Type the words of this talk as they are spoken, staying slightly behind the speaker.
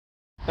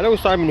Hello,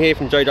 Simon here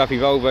from Joe Duffy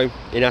Volvo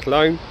in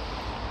Athlone,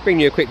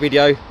 bringing you a quick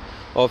video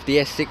of the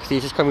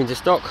S60 just coming to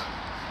stock.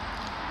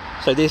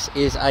 So this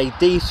is a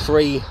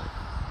D3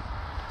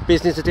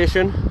 business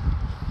edition.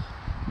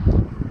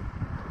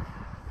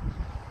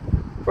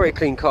 Very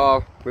clean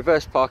car,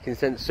 reverse parking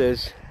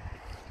sensors,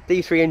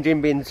 D3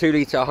 engine being 2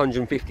 litre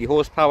 150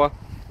 horsepower.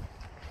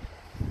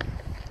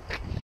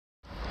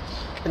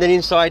 And then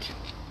inside,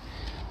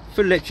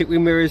 full electric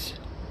wing mirrors,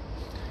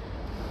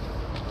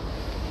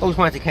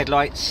 automatic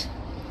headlights,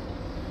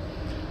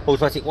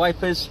 automatic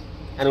wipers,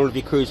 and all of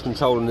your cruise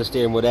control on the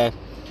steering wheel there.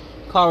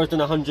 Car has done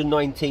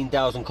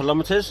 119,000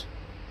 kilometres,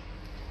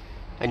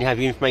 and you have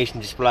your information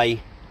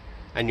display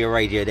and your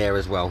radio there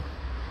as well.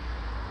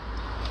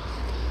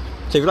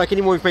 So if you'd like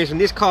any more information on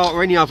this car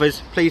or any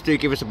others, please do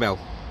give us a bell.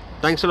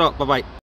 Thanks a lot, bye bye.